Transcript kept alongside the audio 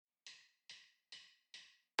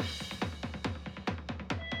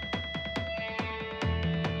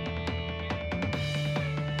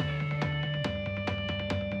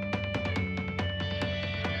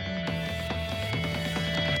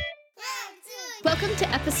Welcome to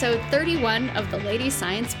episode 31 of the Lady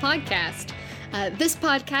Science Podcast. This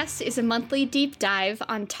podcast is a monthly deep dive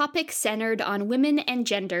on topics centered on women and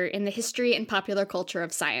gender in the history and popular culture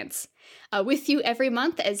of science. With you every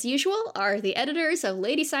month, as usual, are the editors of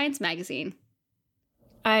Lady Science magazine.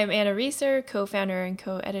 I'm Anna Reeser, co-founder and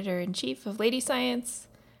co-editor-in-chief of Lady Science.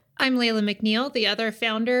 I'm Layla McNeil, the other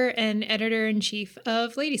founder and editor-in-chief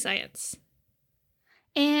of Lady Science.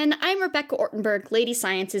 And I'm Rebecca Ortenberg, Lady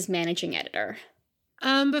Science's managing editor.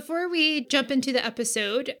 Before we jump into the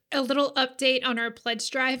episode, a little update on our pledge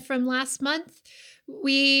drive from last month.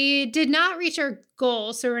 We did not reach our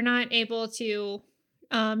goal, so we're not able to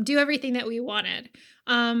do everything that we wanted.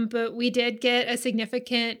 But we did get a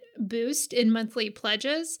significant boost in monthly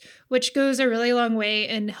pledges, which goes a really long way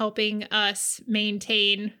in helping us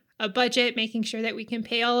maintain a budget, making sure that we can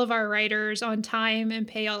pay all of our writers on time and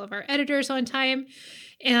pay all of our editors on time.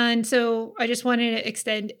 And so I just wanted to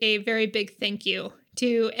extend a very big thank you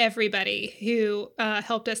to everybody who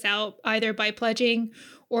helped us out, either by pledging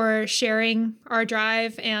or sharing our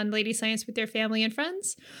drive and Lady Science with their family and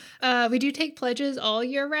friends. We do take pledges all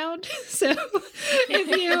year round. So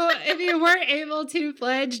if you weren't able to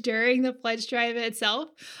pledge during the pledge drive itself,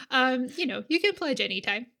 you can pledge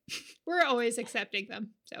anytime. We're always accepting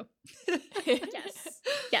them. So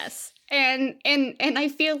Yes. And I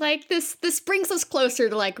feel like this brings us closer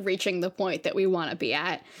to like reaching the point that we want to be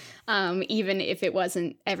at. Even if it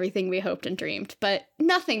wasn't everything we hoped and dreamed, but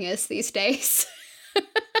nothing is these days.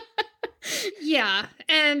 Yeah.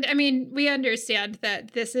 And I mean, we understand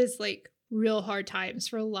that this is like real hard times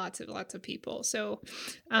for lots of people. So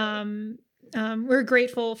we're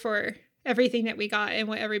grateful for everything that we got and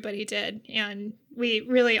what everybody did. And we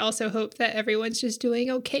really also hope that everyone's just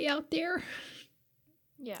doing okay out there.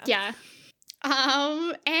 Yeah.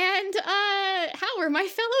 And how are my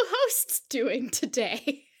fellow hosts doing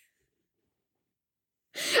today?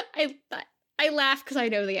 I laugh because I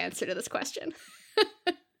know the answer to this question.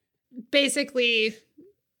 Basically,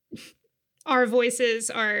 our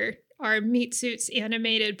voices are meat suits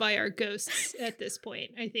animated by our ghosts at this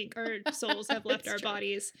point. I think our souls have left our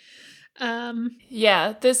bodies.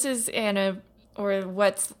 Yeah, this is Anna, or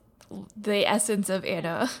what's the essence of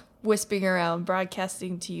Anna, wisping around,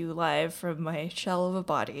 broadcasting to you live from my shell of a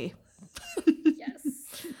body.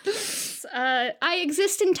 Yes. I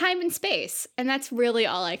exist in time and space, and that's really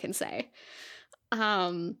all I can say.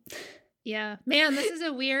 Yeah. Man, this is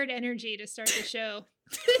a weird energy to start the show.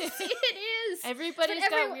 It is. Everybody's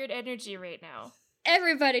got weird energy right now.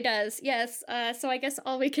 Everybody does, yes. So I guess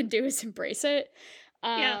all we can do is embrace it.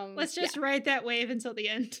 Let's just ride that wave until the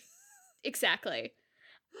end. Exactly.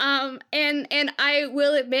 And I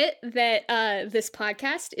will admit that this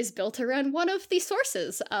podcast is built around one of the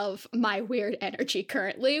sources of my weird energy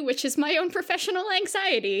currently, which is my own professional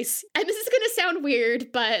anxieties. And this is going to sound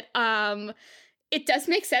weird, but it does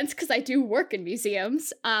make sense because I do work in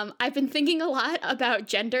museums. I've been thinking a lot about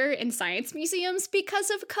gender in science museums because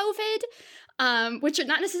of COVID, which are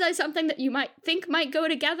not necessarily something that you might think might go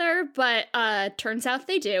together, but turns out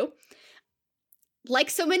they do.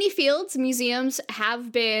 Like so many fields, museums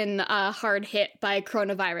have been hard hit by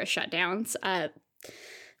coronavirus shutdowns.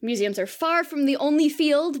 Museums are far from the only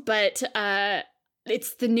field, but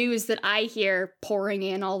it's the news that I hear pouring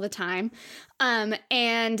in all the time.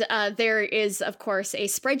 And there is, of course, a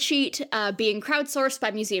spreadsheet being crowdsourced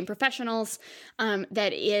by museum professionals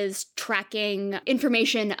that is tracking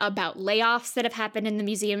information about layoffs that have happened in the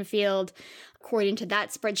museum field. According to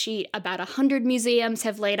that spreadsheet, about 100 museums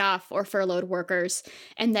have laid off or furloughed workers,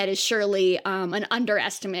 and that is surely an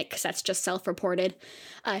underestimate because that's just self-reported.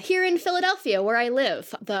 Here in Philadelphia, where I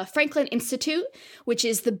live, the Franklin Institute, which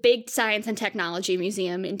is the big science and technology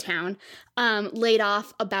museum in town, laid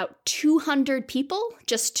off about 200 people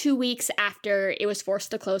just 2 weeks after it was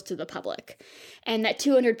forced to close to the public. And that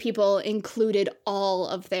 200 people included all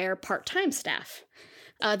of their part-time staff.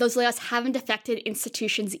 Those layoffs haven't affected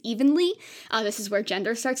institutions evenly. This is where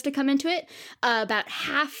gender starts to come into it. About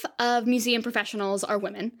half of museum professionals are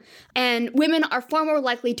women, and women are far more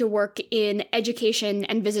likely to work in education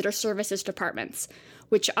and visitor services departments,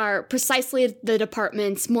 which are precisely the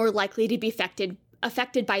departments more likely to be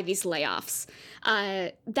affected by these layoffs.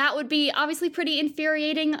 That would be obviously pretty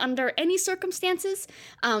infuriating under any circumstances,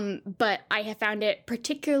 but I have found it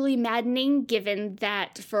particularly maddening given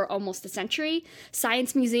that for almost a century,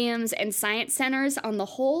 science museums and science centers on the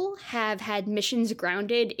whole have had missions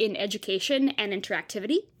grounded in education and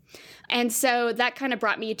interactivity. And so that kind of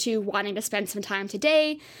brought me to wanting to spend some time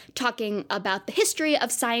today talking about the history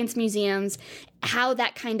of science museums, how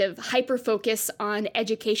that kind of hyper-focus on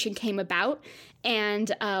education came about,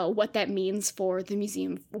 and what that means for the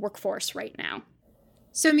museum workforce right now.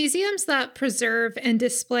 So museums that preserve and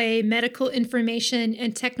display medical information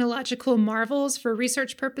and technological marvels for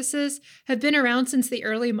research purposes have been around since the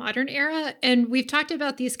early modern era. And we've talked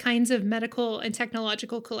about these kinds of medical and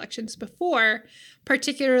technological collections before,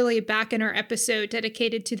 particularly back in our episode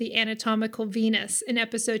dedicated to the anatomical Venus in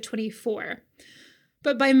episode 24.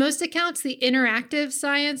 But by most accounts, the interactive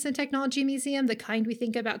science and technology museum, the kind we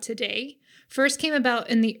think about today, first came about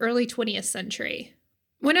in the early 20th century.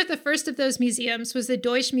 One of the first of those museums was the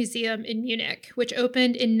Deutsche Museum in Munich, which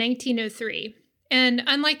opened in 1903. And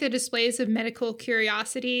unlike the displays of medical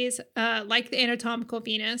curiosities, like the anatomical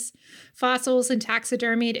Venus, fossils and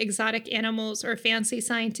taxidermied exotic animals, or fancy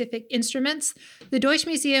scientific instruments, the Deutsche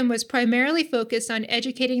Museum was primarily focused on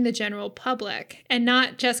educating the general public and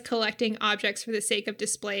not just collecting objects for the sake of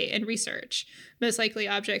display and research, most likely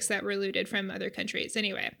objects that were looted from other countries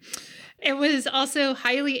anyway. It was also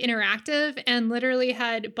highly interactive and literally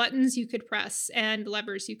had buttons you could press and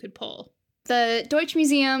levers you could pull. The Deutsche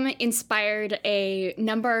Museum inspired a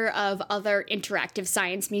number of other interactive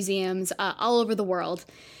science museums all over the world.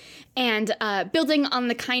 And building on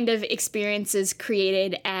the kind of experiences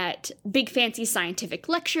created at big fancy scientific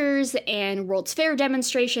lectures and World's Fair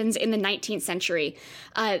demonstrations in the 19th century,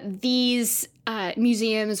 these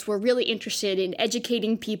museums were really interested in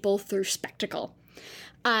educating people through spectacle.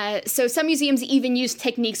 So some museums even use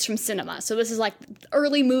techniques from cinema. So this is like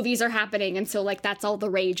early movies are happening, and so like that's all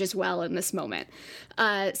the rage as well in this moment.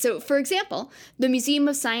 So for example, the Museum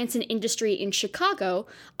of Science and Industry in Chicago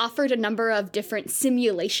offered a number of different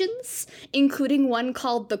simulations, including one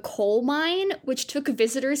called the Coal Mine, which took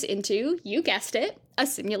visitors into, you guessed it, a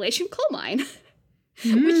simulation coal mine.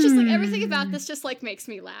 Which just like everything about this just like makes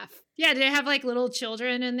me laugh. Yeah, did it have like little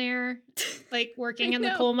children in there, like working in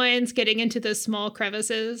the coal mines, getting into the small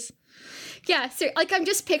crevices? Yeah, so like I'm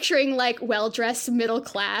just picturing like well-dressed middle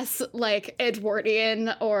class, like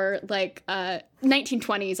Edwardian or like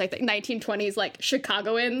 1920s, I think 1920s like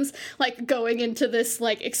Chicagoans, like going into this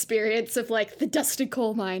like experience of like the dusty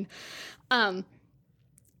coal mine.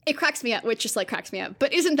 It cracks me up, which just like cracks me up,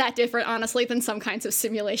 but isn't that different, honestly, than some kinds of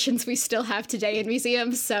simulations we still have today in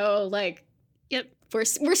museums? So like, yep, we're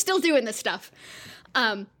still doing this stuff.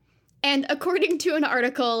 And according to an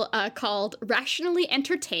article called Rationally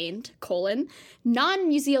Entertained,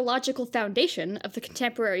 Non-Museological Foundation of the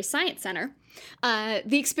Contemporary Science Center,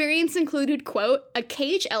 the experience included, quote, a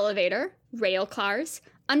cage elevator, rail cars,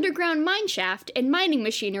 underground mine shaft, and mining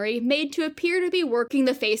machinery made to appear to be working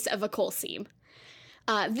the face of a coal seam.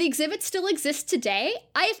 The exhibit still exists today.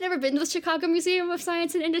 I have never been to the Chicago Museum of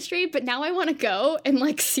Science and Industry, but now I want to go and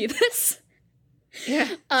like see this.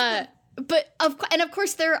 Yeah. But of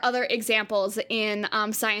course there are other examples in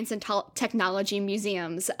science and technology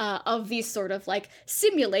museums of these sort of like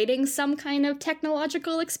simulating some kind of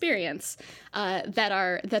technological experience that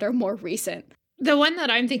are more recent. The one that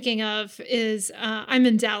I'm thinking of is I'm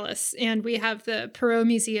in Dallas, and we have the Perot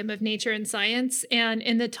Museum of Nature and Science. And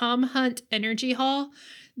in the Tom Hunt Energy Hall,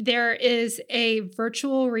 there is a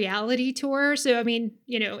virtual reality tour. So, I mean,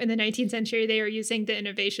 you know, in the 19th century, they were using the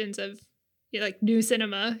innovations of like new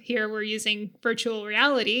cinema. Here, we're using virtual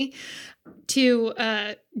reality to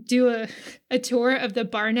do a tour of the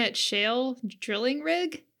Barnett Shale drilling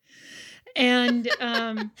rig. And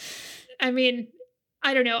I mean,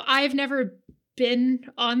 I don't know. I've never been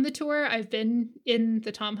on the tour. I've been in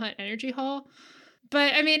the Tom Hunt Energy Hall.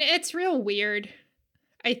 But I mean, it's real weird,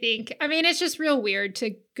 I think. I mean, it's just real weird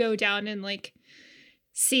to go down and like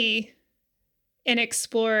see and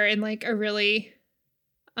explore in like a really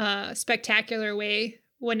spectacular way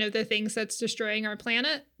one of the things that's destroying our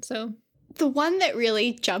planet. So the one that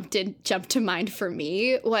really jumped to mind for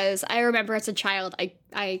me was, I remember as a child,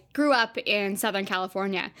 I grew up in Southern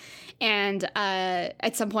California, and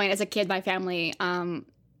at some point as a kid, my family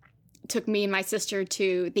took me and my sister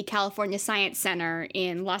to the California Science Center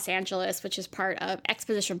in Los Angeles, which is part of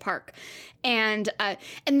Exposition Park. And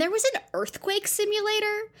there was an earthquake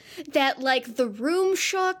simulator that like the room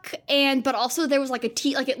shook, but also there was like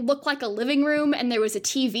it looked like a living room, and there was a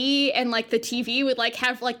TV, and like the TV would like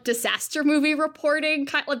have like disaster movie reporting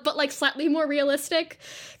but like slightly more realistic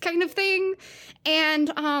kind of thing. And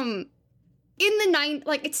in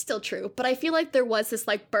the it's still true, but I feel like there was this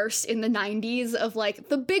like burst in the 90s of like,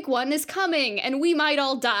 the big one is coming and we might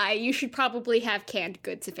all die. You should probably have canned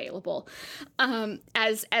goods available,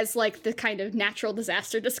 as like the kind of natural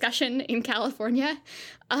disaster discussion in California.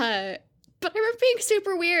 But I remember being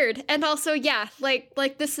super weird, and also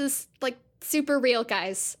like this is like super real,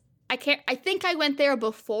 guys. I think I went there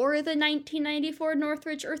before the 1994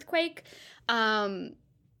 Northridge earthquake.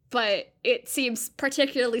 but it seems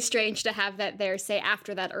particularly strange to have that there, say,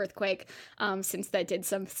 after that earthquake, since that did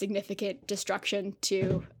some significant destruction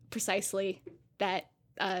to precisely that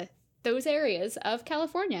those areas of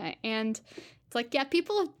California. And it's like, yeah,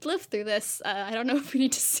 people have lived through this. I don't know if we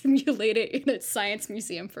need to simulate it in a science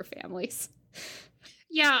museum for families.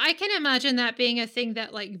 Yeah, I can imagine that being a thing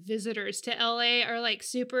that like visitors to LA are like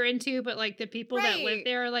super into, but like the people that live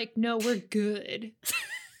there are like, no, we're good.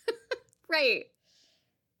 Right.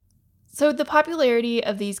 So the popularity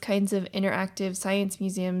of these kinds of interactive science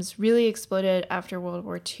museums really exploded after World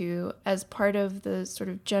War II as part of the sort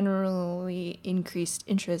of generally increased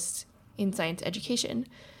interest in science education.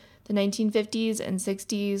 The 1950s and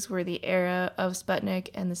 60s were the era of Sputnik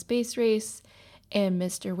and the space race, and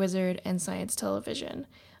Mr. Wizard and science television.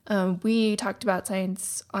 We talked about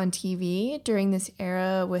science on TV during this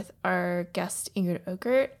era with our guest Ingrid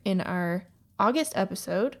Ockert in our August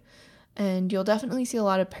episode, and you'll definitely see a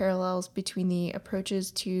lot of parallels between the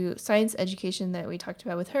approaches to science education that we talked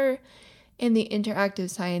about with her and the interactive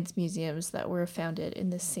science museums that were founded in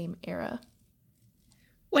this same era.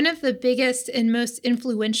 One of the biggest and most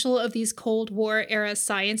influential of these Cold War era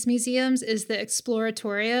science museums is the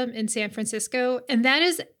Exploratorium in San Francisco, and that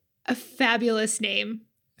is a fabulous name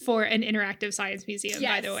for an interactive science museum,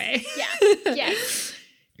 by the way. Yeah. Yes.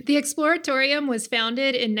 The Exploratorium was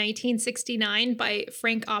founded in 1969 by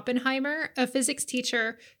Frank Oppenheimer, a physics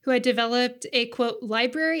teacher who had developed a, quote,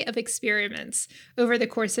 library of experiments over the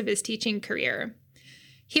course of his teaching career.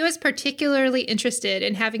 He was particularly interested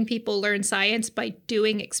in having people learn science by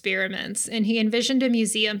doing experiments, and he envisioned a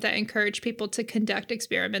museum that encouraged people to conduct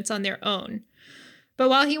experiments on their own. But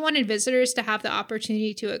while he wanted visitors to have the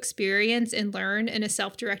opportunity to experience and learn in a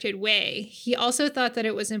self-directed way, he also thought that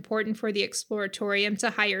it was important for the Exploratorium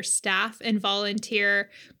to hire staff and volunteer,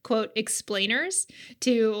 quote, explainers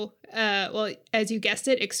to, well, as you guessed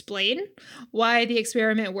it, explain why the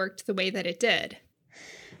experiment worked the way that it did.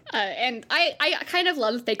 And I kind of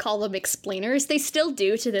love that they call them explainers. They still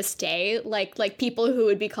do to this day, like people who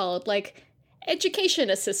would be called like education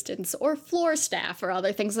assistants or floor staff or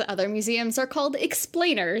other things that other museums are called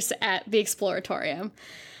explainers at the Exploratorium.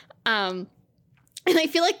 And I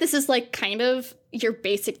feel like this is like kind of your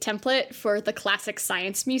basic template for the classic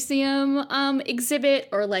science museum exhibit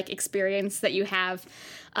or like experience that you have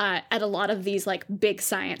at a lot of these like big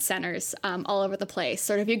science centers all over the place.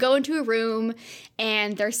 Sort of you go into a room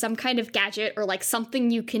and there's some kind of gadget or like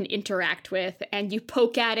something you can interact with and you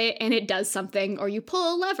poke at it and it does something, or you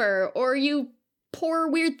pull a lever, or you pour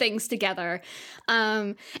weird things together.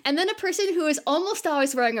 And then a person who is almost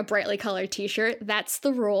always wearing a brightly colored t-shirt, that's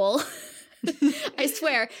the rule, I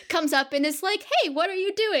swear, comes up and is like, hey, what are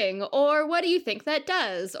you doing? Or what do you think that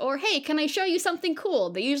does? Or, hey, can I show you something cool?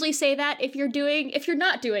 They usually say that if you're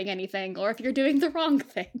not doing anything, or if you're doing the wrong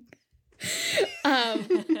thing.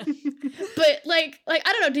 But like, I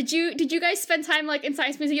don't know, did you guys spend time like in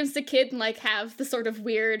science museums as a kid and like have the sort of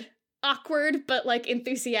weird, awkward, but like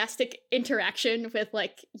enthusiastic interaction with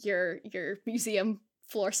like your museum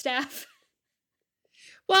floor staff?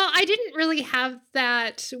 Well, I didn't really have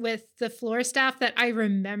that with the floor staff that I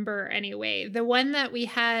remember anyway. The one that we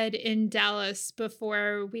had in Dallas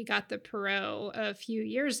before we got the Perot a few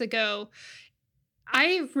years ago,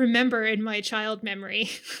 I remember in my child memory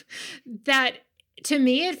that to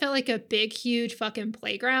me it felt like a big, huge fucking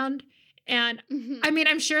playground. And I mean,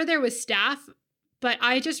 I'm sure there was staff, but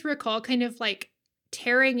I just recall kind of like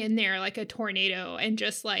tearing in there like a tornado and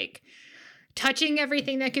just like touching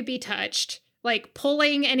everything that could be touched, like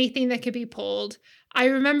pulling anything that could be pulled. I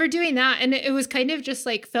remember doing that, and it was kind of just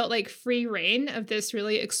like felt like free reign of this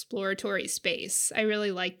really exploratory space. I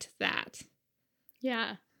really liked that.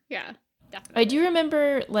 Yeah, definitely. I do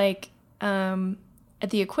remember like at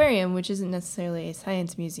the aquarium, which isn't necessarily a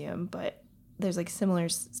science museum, but there's like similar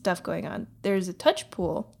stuff going on. There's a touch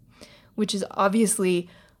pool, which is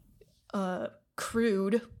obviously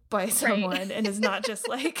crewed by someone and is not just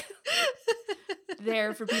like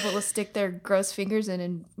there for people to stick their gross fingers in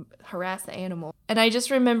and harass the animal. And I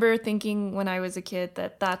just remember thinking when I was a kid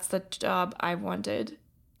that that's the job I wanted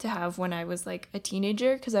to have when I was like a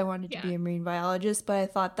teenager, because I wanted to be a marine biologist, but I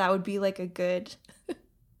thought that would be like a good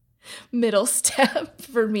middle step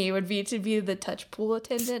for me would be to be the touch pool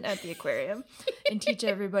attendant at the aquarium and teach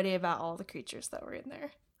everybody about all the creatures that were in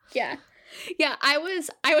there. Yeah, I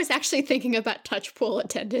was actually thinking about touch pool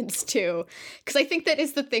attendants too, because I think that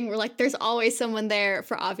is the thing where like there's always someone there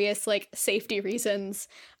for obvious like safety reasons,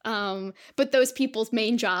 but those people's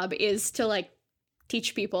main job is to like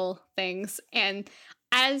teach people things. And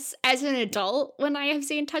as an adult, when I have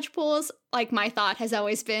seen touch pools, like my thought has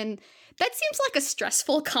always been, that seems like a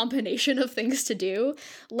stressful combination of things to do.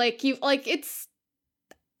 Like it's,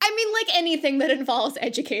 I mean, like anything that involves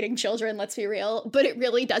educating children, let's be real, but it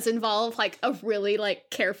really does involve like a really like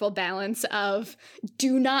careful balance of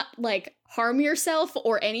do not like harm yourself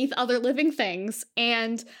or any other living things,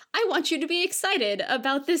 and I want you to be excited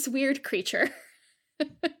about this weird creature.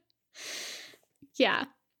 Yeah.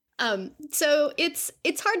 So it's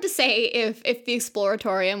hard to say if the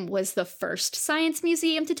Exploratorium was the first science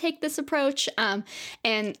museum to take this approach.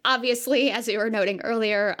 And obviously, as we were noting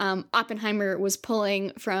earlier, Oppenheimer was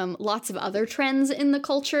pulling from lots of other trends in the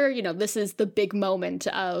culture. You know, this is the big moment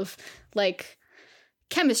of like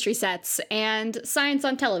chemistry sets and science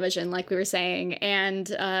on television, like we were saying,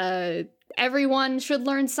 and everyone should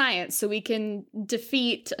learn science so we can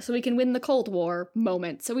win the Cold War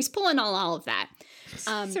moment. So he's pulling on all of that.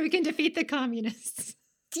 So we can defeat the communists.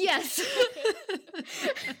 Yes.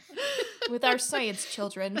 With our science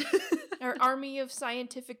children. Our army of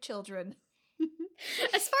scientific children.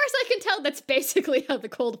 As far as I can tell, that's basically how the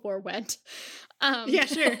Cold War went. Yeah,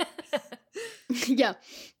 sure. Yeah.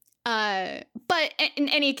 But in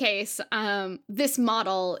any case, this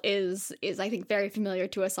model is I think very familiar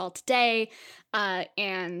to us all today.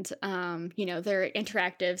 And you know, there are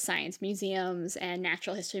interactive science museums and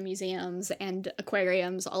natural history museums and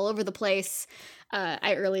aquariums all over the place.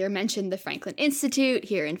 I earlier mentioned the Franklin Institute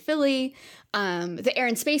here in Philly. The Air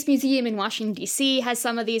and Space Museum in Washington, D.C. has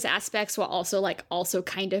some of these aspects while also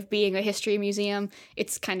kind of being a history museum.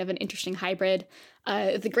 It's kind of an interesting hybrid.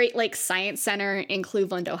 The Great Lakes Science Center in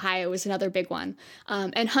Cleveland, Ohio is another big one.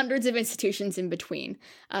 And hundreds of institutions in between.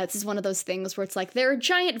 This is one of those things where it's like there are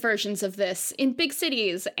giant versions of this in big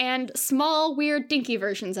cities and small, weird, dinky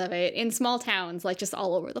versions of it in small towns, like just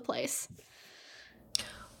all over the place.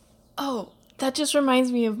 Oh, that just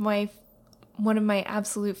reminds me of one of my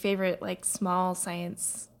absolute favorite like small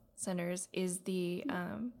science centers is the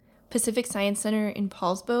Pacific Science Center in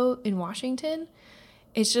Paulsbo in Washington.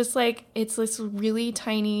 It's just like, it's this really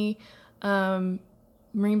tiny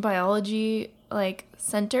marine biology like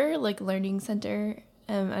center, like learning center.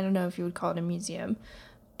 I don't know if you would call it a museum,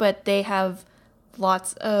 but they have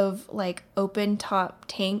lots of like open top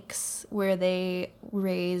tanks where they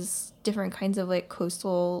raise different kinds of like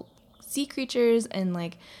coastal sea creatures, and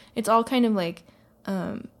like it's all kind of like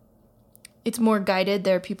it's more guided.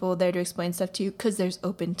 There are people there to explain stuff to you because there's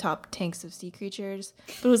open top tanks of sea creatures.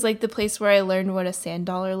 But it was like the place where I learned what a sand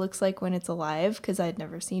dollar looks like when it's alive, because I'd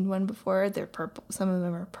never seen one before. They're purple. Some of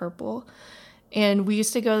them are purple. And we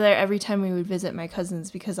used to go there every time we would visit my cousins,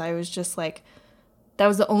 because I was just like, that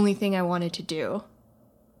was the only thing I wanted to do,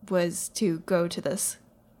 was to go to this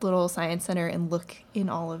little science center and look in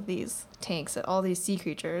all of these tanks at all these sea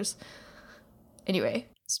creatures. Anyway.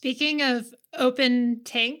 Speaking of open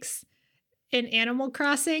tanks, in Animal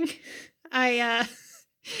Crossing,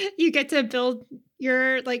 you get to build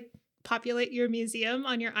your, like, populate your museum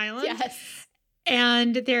on your island. Yes.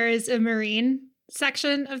 And there is a marine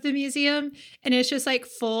section of the museum, and it's just, like,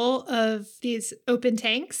 full of these open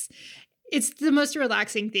tanks. It's the most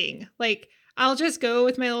relaxing thing. Like, I'll just go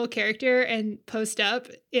with my little character and post up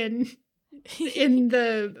in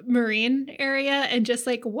the marine area and just,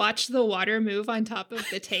 like, watch the water move on top of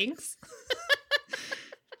the tanks.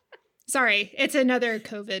 Sorry, it's another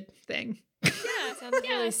COVID thing. Yeah, sounds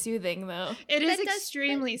really soothing, though. It is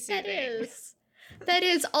extremely soothing. That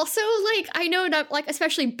is also, like, I know not, like,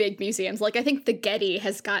 especially big museums. Like, I think the Getty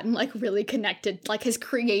has gotten, like, really connected, like, has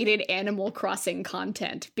created Animal Crossing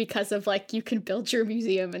content because of, like, you can build your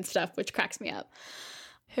museum and stuff, which cracks me up.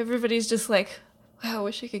 Everybody's just like, wow, I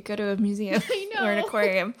wish I could go to a museum or an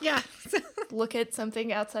aquarium. Yeah. Look at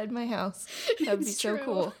something outside my house. That would be so true.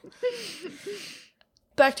 cool.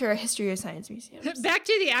 Back to our history of science museums. Back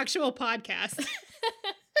to the actual podcast.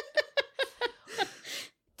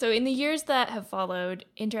 So in the years that have followed,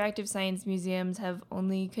 interactive science museums have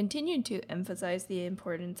only continued to emphasize the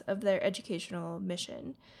importance of their educational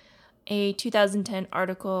mission. A 2010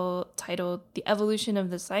 article titled "The Evolution of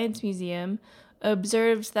the Science Museum"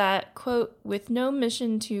 observes that, quote, "with no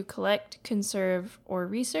mission to collect, conserve, or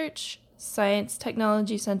research, science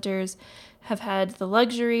technology centers have had the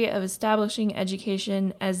luxury of establishing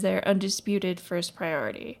education as their undisputed first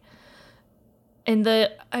priority." And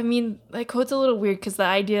that quote's a little weird, because the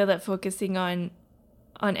idea that focusing on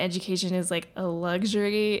education is like a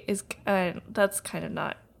luxury is that's kind of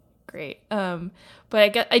not great. But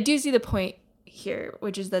I do see the point here,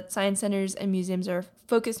 which is that science centers and museums are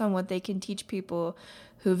focused on what they can teach people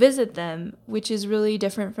who visit them, which is really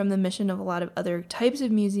different from the mission of a lot of other types of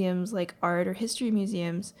museums like art or history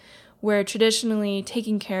museums, where traditionally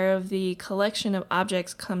taking care of the collection of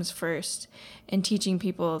objects comes first, and teaching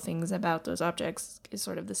people things about those objects is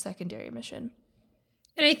sort of the secondary mission.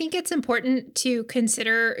 And I think it's important to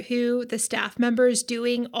consider who the staff members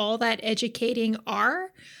doing all that educating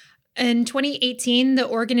are. In 2018, the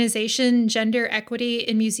organization Gender Equity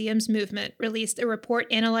in Museums Movement released a report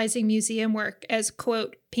analyzing museum work as,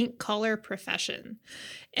 quote, pink collar profession.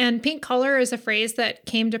 And pink collar is a phrase that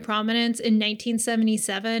came to prominence in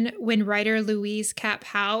 1977 when writer Louise Kapp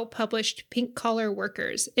Howe published Pink Collar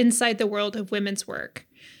Workers: Inside the World of Women's Work.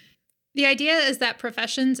 The idea is that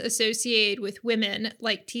professions associated with women,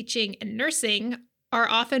 like teaching and nursing, are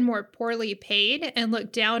often more poorly paid and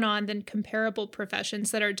looked down on than comparable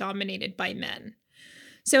professions that are dominated by men.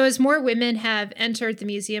 So as more women have entered the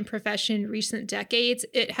museum profession in recent decades,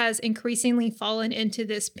 it has increasingly fallen into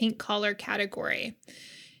this pink collar category.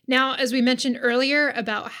 Now, as we mentioned earlier,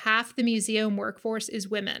 about half the museum workforce is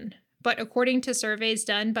women. But according to surveys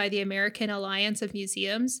done by the American Alliance of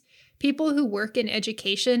Museums, people who work in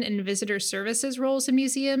education and visitor services roles in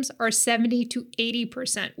museums are 70 to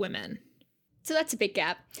 80% women. So that's a big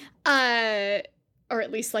gap, or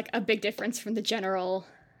at least like a big difference from the general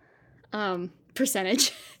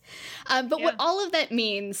percentage. What all of that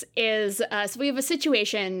means is, so we have a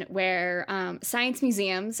situation where science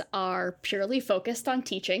museums are purely focused on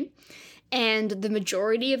teaching, and the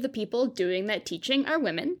majority of the people doing that teaching are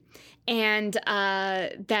women, and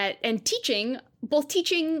teaching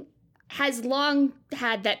has long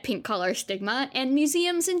had that pink collar stigma, and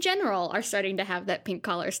museums in general are starting to have that pink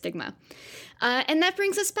collar stigma. And that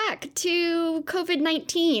brings us back to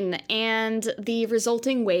COVID-19 and the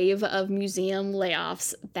resulting wave of museum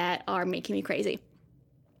layoffs that are making me crazy.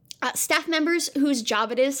 Staff members whose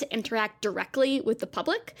job it is to interact directly with the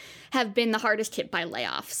public have been the hardest hit by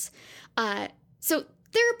layoffs. So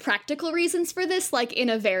there are practical reasons for this, like in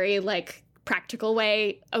a very practical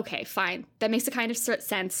way. Okay, fine. That makes a kind of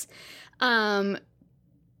sense.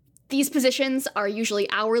 These positions are usually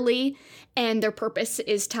hourly, and their purpose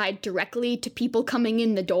is tied directly to people coming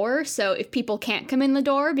in the door. So if people can't come in the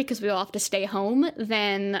door because we all have to stay home,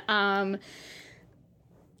 then,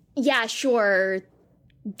 yeah, sure,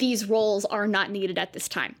 these roles are not needed at this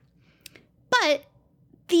time. But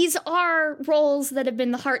these are roles that have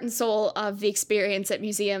been the heart and soul of the experience at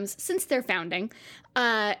museums since their founding,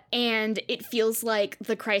 and it feels like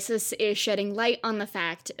the crisis is shedding light on the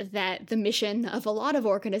fact that the mission of a lot of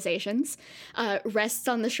organizations rests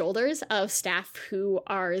on the shoulders of staff who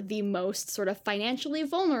are the most sort of financially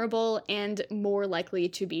vulnerable and more likely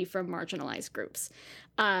to be from marginalized groups.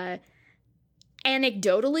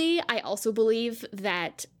 Anecdotally, I also believe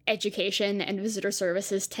that education and visitor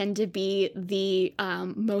services tend to be the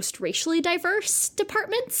most racially diverse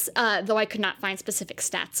departments, though I could not find specific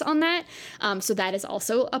stats on that. So that is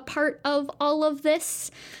also a part of all of this.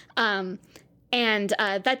 But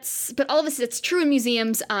all of this, it's true in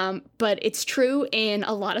museums, but it's true in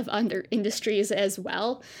a lot of other industries as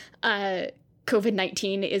well.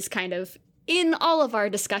 COVID-19 is kind of in all of our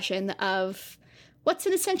discussion of what's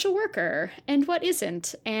an essential worker and what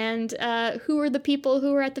isn't, and who are the people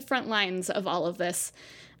who are at the front lines of all of this,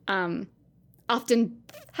 often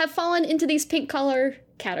have fallen into these pink collar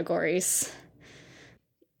categories.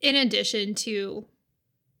 In addition to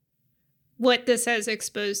what this has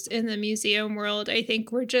exposed in the museum world, I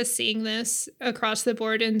think we're just seeing this across the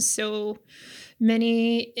board in so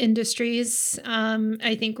many industries.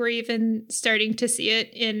 I think we're even starting to see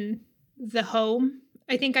it in the home.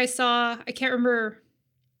 I think I can't remember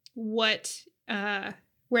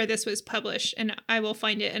where this was published, and I will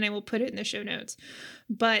find it and I will put it in the show notes.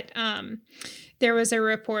 But there was a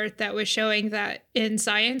report that was showing that in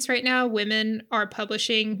science right now, women are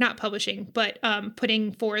putting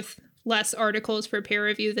forth less articles for peer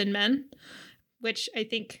review than men, which I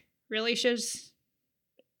think really shows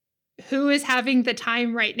who is having the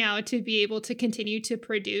time right now to be able to continue to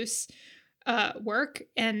produce work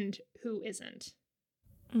and who isn't.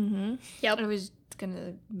 Mm-hmm. Yep. I was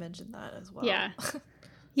gonna mention that as well. Yeah.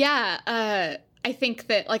 Yeah. I think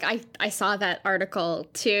that I saw that article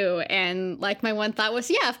too, and my one thought was,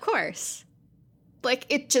 yeah, of course.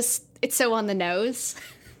 It's so on the nose.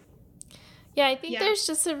 Yeah, I think there's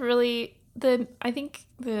just I think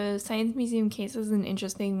the Science Museum case is an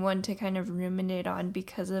interesting one to kind of ruminate on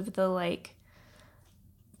because of the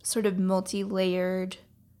sort of multi-layered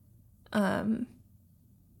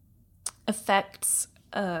effects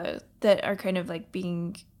that are kind of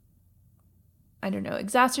being, I don't know,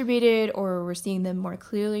 exacerbated, or we're seeing them more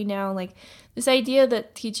clearly now. This idea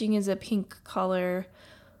that teaching is a pink collar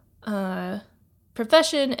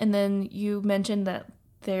profession, and then you mentioned that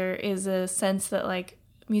there is a sense that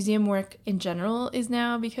museum work in general is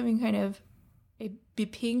now becoming kind of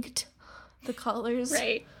bepinked. The colors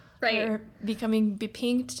are becoming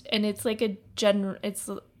bepinked, and it's like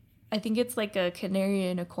I think it's like a canary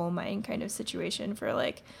in a coal mine kind of situation for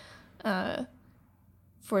like for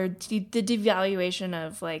the devaluation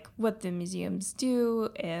of like what the museums do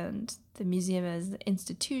and the museum as an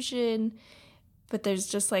institution. But there's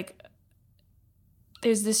just like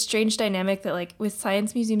there's this strange dynamic that like with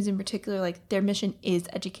science museums in particular, like their mission is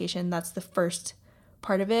education. That's the first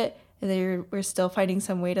part of it. And we're still finding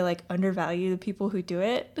some way to like undervalue the people who do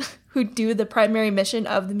it, who do the primary mission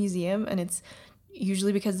of the museum, and it's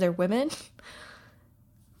usually because they're women.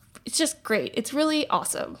 It's just great. It's really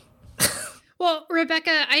awesome. Well,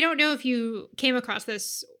 Rebecca, I don't know if you came across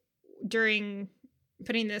this during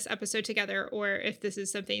putting this episode together or if this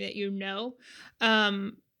is something that you know,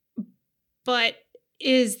 but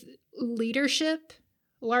is leadership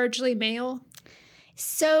largely male?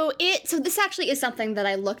 So this actually is something that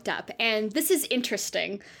I looked up, and this is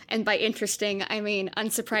interesting. And by interesting, I mean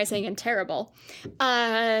unsurprising and terrible.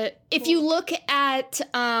 If you look at you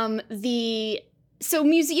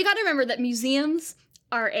got to remember that museums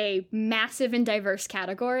are a massive and diverse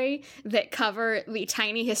category that cover the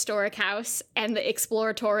tiny historic house and the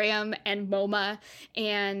exploratorium and MoMA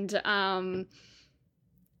and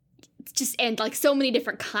and like so many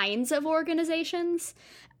different kinds of organizations.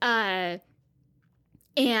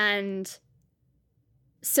 And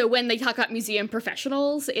so when they talk about museum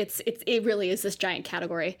professionals, it really is this giant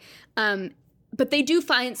category. But they do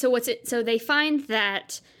find, so they find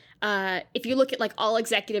that if you look at like all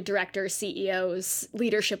executive directors, CEOs,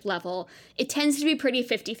 leadership level, it tends to be pretty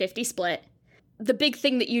 50-50 split. The big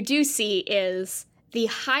thing that you do see is the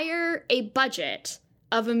higher a budget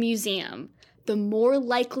of a museum, the more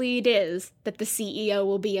likely it is that the CEO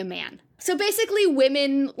will be a man. So basically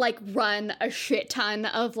women like run a shit ton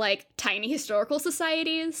of like tiny historical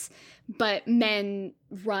societies, but men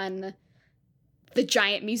run the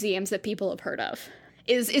giant museums that people have heard of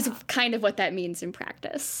is kind of what that means in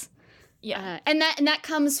practice. Yeah. And that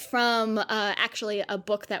comes from actually a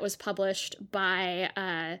book that was published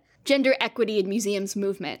by Gender Equity in Museums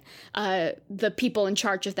Movement. The people in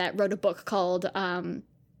charge of that wrote a book called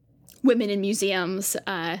Women in Museums,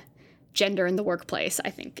 Gender in the Workplace, I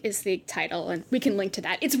think is the title, and we can link to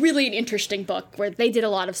that. It's really an interesting book where they did a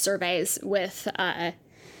lot of surveys with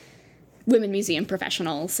women museum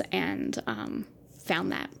professionals and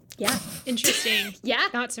found that. Yeah. Interesting. Yeah.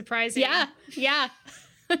 Not surprising. Yeah. Yeah.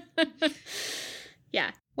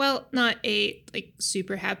 Yeah. Well, not a like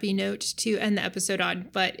super happy note to end the episode on,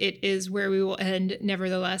 but it is where we will end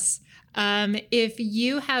nevertheless. If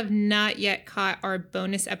you have not yet caught our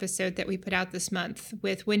bonus episode that we put out this month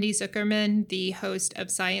with Wendy Zuckerman, the host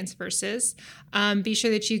of Science Versus, be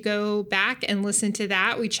sure that you go back and listen to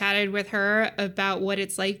that. We chatted with her about what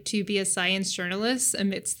it's like to be a science journalist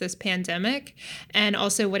amidst this pandemic, and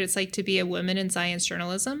also what it's like to be a woman in science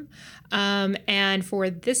journalism. And for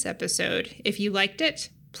this episode, if you liked it,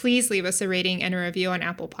 please leave us a rating and a review on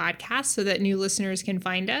Apple Podcasts so that new listeners can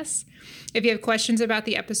find us. If you have questions about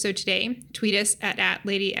the episode today, tweet us at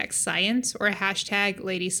LadyXScience or hashtag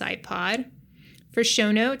LadySciPod. For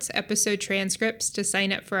show notes, episode transcripts, to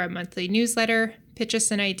sign up for our monthly newsletter, pitch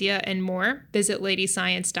us an idea, and more, visit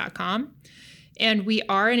LadyScience.com. And we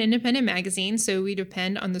are an independent magazine, so we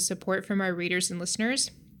depend on the support from our readers and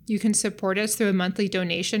listeners. You can support us through a monthly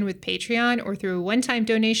donation with Patreon or through one-time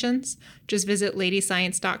donations. Just visit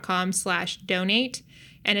LadyScience.com/donate.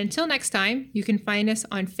 And until next time, you can find us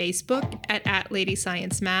on Facebook at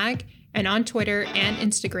LadyScienceMag and on Twitter and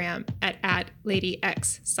Instagram at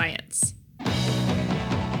LadyXScience.